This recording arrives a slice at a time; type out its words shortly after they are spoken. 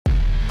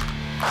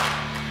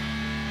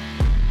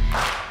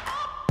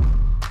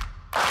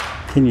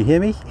Can you hear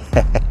me?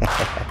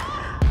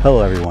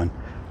 Hello everyone,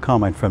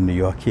 Carmine from New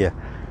York here.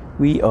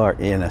 We are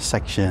in a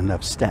section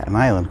of Staten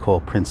Island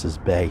called Prince's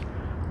Bay,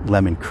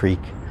 Lemon Creek.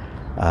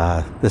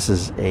 This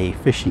is a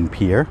fishing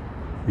pier.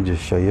 Let me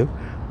just show you.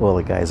 All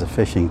the guys are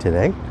fishing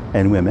today,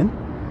 and women.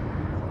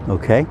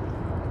 Okay,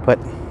 but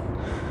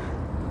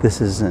this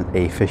isn't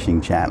a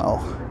fishing channel.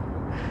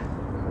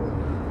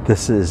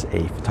 This is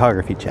a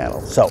photography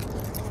channel. So,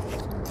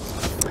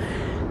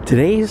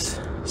 today's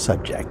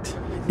subject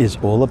is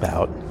all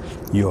about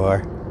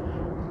your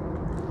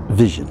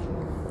vision.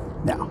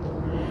 Now,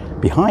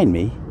 behind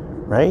me,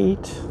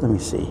 let me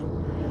see,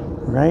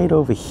 right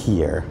over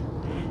here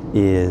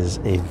is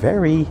a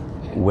very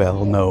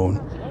well-known,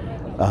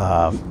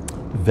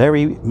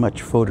 very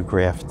much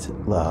photographed,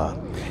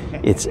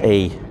 it's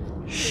a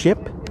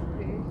ship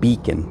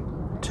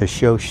beacon to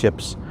show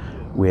ships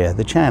where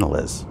the channel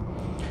is.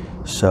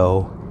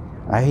 So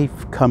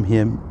I've come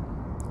here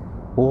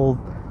all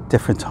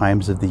different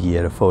times of the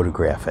year to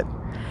photograph it.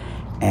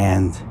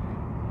 And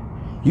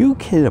you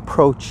can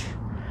approach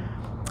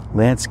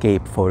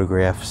landscape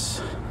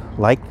photographs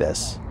like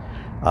this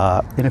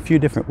in a few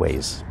different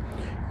ways.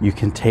 You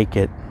can take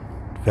it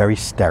very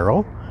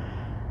sterile,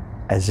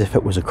 as if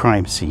it was a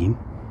crime scene.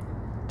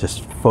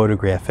 Just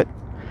photograph it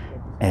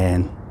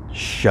and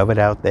shove it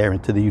out there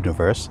into the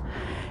universe,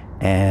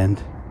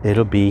 and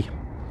it'll be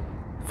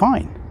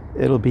fine.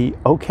 It'll be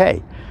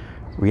okay.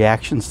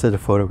 Reactions to the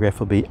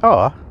photograph will be,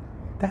 oh,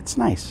 that's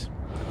nice.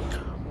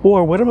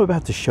 Or what I'm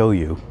about to show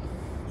you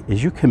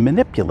is you can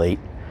manipulate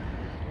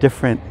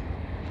different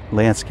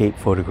landscape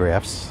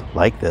photographs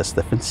like this,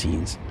 different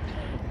scenes,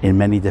 in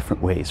many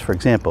different ways. For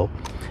example,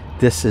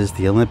 this is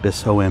the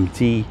Olympus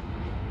OMD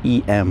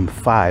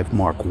E-M5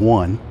 Mark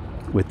I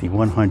with the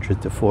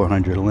 100 to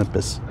 400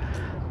 Olympus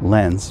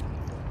lens.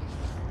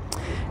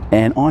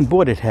 And on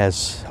board it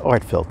has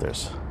art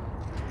filters.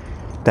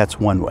 That's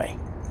one way.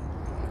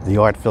 The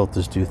art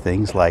filters do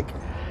things like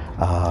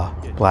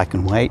black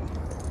and white.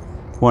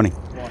 Morning.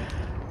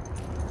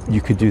 You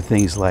could do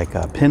things like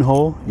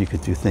pinhole. You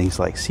could do things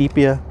like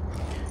sepia.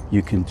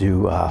 You can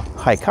do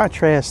high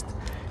contrast.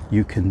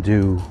 You can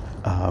do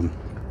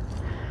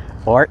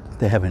art.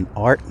 They have an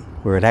art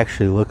where it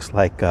actually looks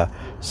like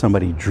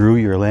somebody drew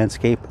your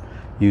landscape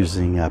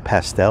using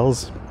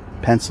pastels,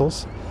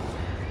 pencils.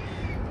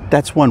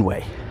 That's one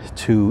way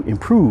to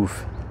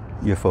improve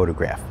your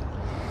photograph.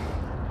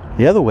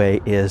 The other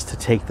way is to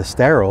take the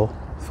sterile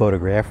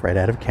photograph right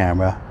out of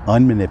camera,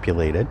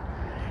 unmanipulated,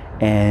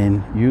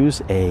 and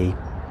use a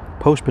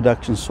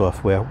post-production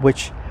software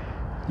which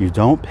you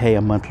don't pay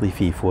a monthly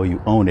fee for.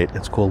 You own it.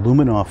 It's called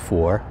Luminar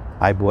 4.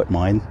 I bought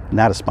mine,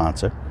 not a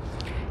sponsor.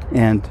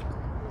 And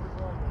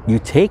you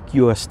take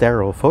your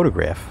sterile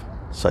photograph,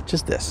 such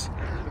as this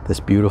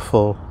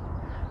beautiful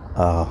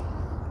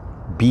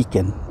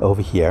beacon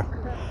over here,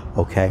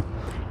 okay,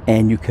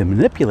 and you can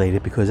manipulate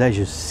it, because as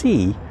you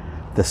see,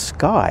 the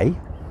sky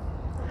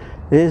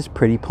is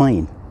pretty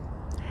plain.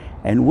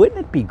 And wouldn't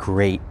it be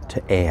great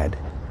to add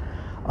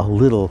a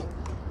little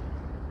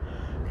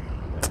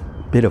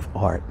bit of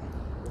art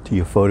to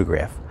your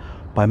photograph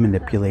by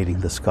manipulating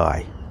the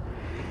sky?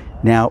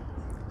 Now,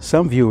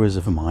 some viewers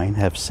of mine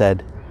have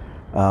said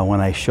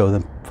when I show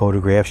them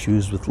photographs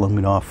used with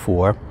Luminar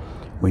 4,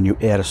 when you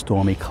add a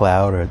stormy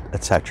cloud or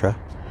etc.,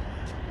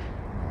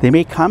 they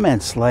make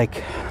comments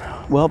like,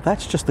 well,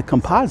 that's just a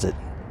composite.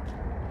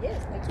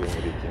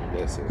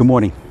 Good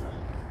morning.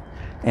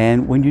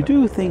 And when you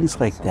do things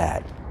like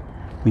that,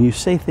 when you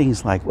say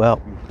things like,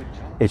 well,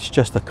 it's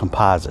just a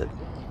composite,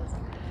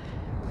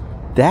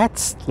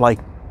 that's like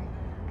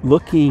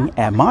looking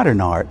at modern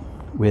art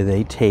where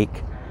they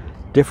take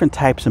different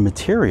types of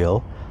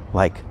material,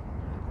 like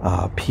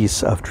a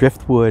piece of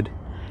driftwood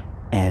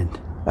and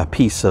a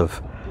piece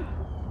of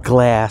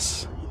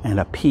glass and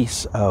a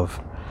piece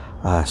of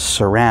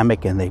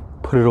ceramic, and they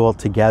put it all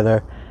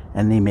together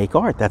and they make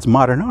art. That's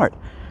modern art.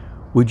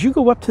 Would you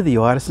go up to the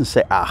artist and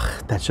say, ah,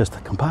 that's just a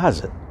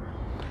composite?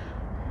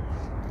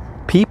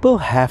 People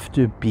have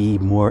to be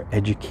more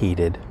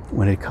educated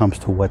when it comes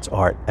to what's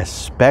art,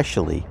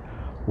 especially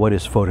what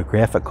is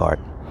photographic art.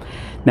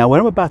 Now, what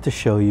I'm about to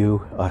show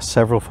you are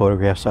several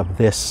photographs of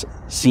this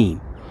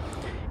scene.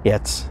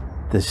 It's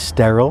the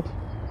sterile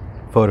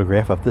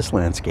photograph of this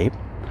landscape,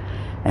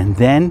 and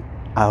then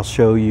I'll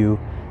show you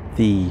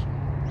the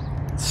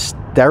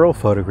sterile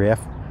photograph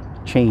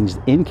changed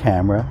in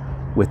camera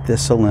with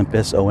this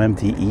Olympus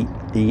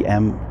OMD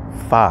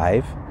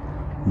E-M5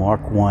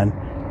 Mark I,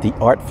 the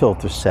art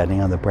filter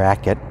setting on the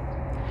bracket.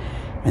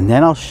 And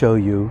then I'll show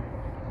you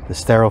the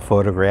sterile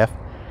photograph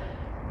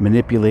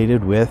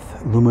manipulated with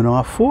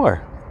Luminar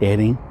 4,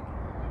 adding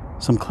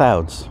some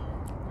clouds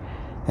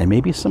and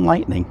maybe some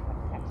lightning.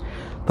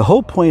 The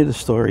whole point of the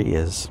story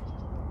is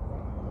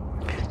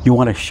you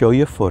want to show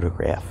your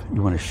photograph,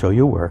 you want to show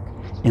your work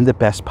in the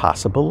best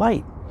possible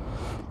light.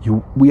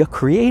 We are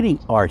creating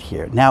art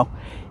here. Now,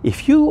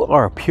 if you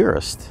are a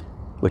purist,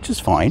 which is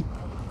fine,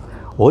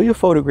 all your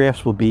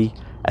photographs will be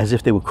as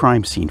if they were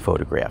crime scene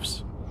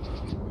photographs.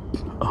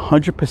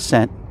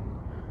 100%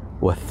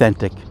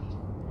 authentic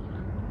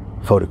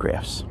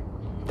photographs.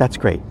 That's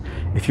great.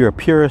 If you're a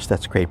purist,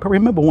 that's great. But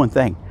remember one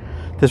thing,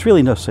 there's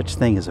really no such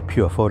thing as a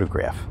pure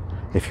photograph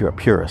if you're a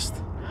purist,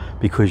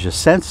 because your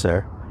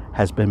sensor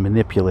has been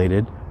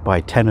manipulated by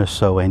 10 or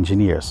so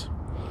engineers.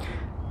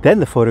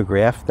 Then the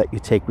photograph that you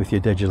take with your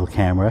digital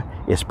camera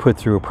is put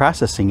through a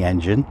processing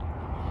engine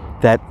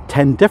that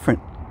 10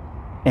 different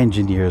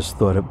engineers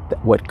thought of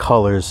what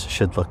colors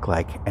should look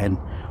like and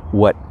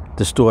what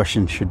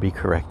distortion should be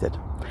corrected.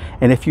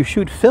 And if you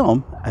shoot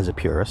film as a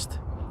purist,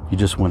 you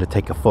just want to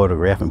take a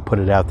photograph and put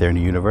it out there in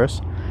the universe,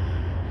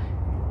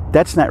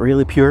 that's not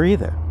really pure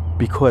either,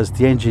 because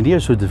the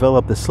engineers who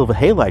developed the silver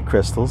halide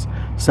crystals,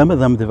 some of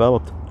them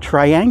developed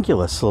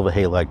triangular silver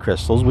halide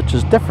crystals, which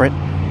is different,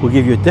 will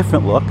give you a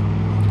different look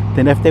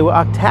than if they were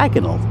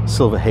octagonal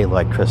silver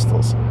halide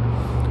crystals.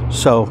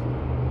 So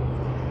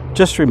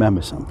just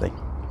remember something.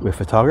 We're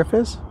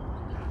photographers.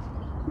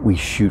 We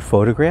shoot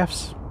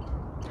photographs.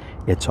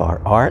 It's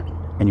our art,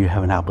 and you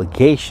have an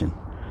obligation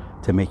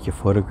to make your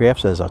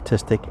photographs as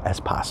artistic as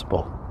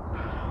possible.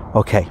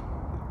 Okay,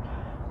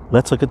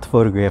 let's look at the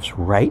photographs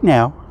right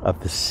now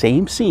of the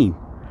same scene,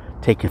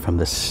 taken from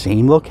the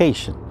same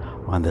location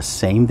on the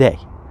same day,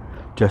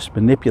 just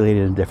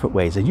manipulated in different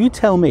ways. And you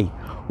tell me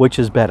which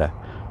is better,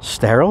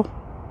 sterile,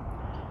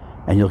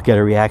 and you'll get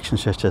a reaction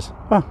such as,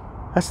 oh,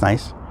 that's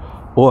nice.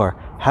 Or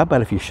how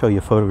about if you show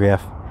your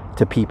photograph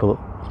to people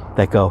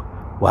that go,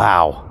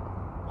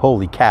 wow,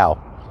 holy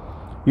cow.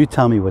 You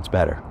tell me what's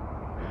better.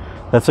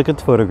 Let's look at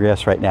the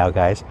photographs right now,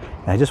 guys.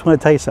 And I just want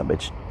to tell you something.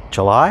 It's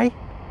July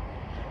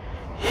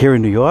here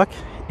in New York.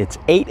 It's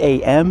 8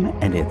 a.m.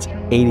 and it's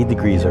 80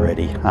 degrees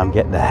already. I'm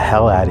getting the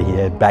hell out of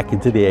here, back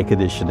into the air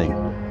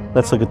conditioning.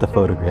 Let's look at the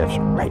photographs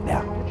right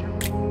now.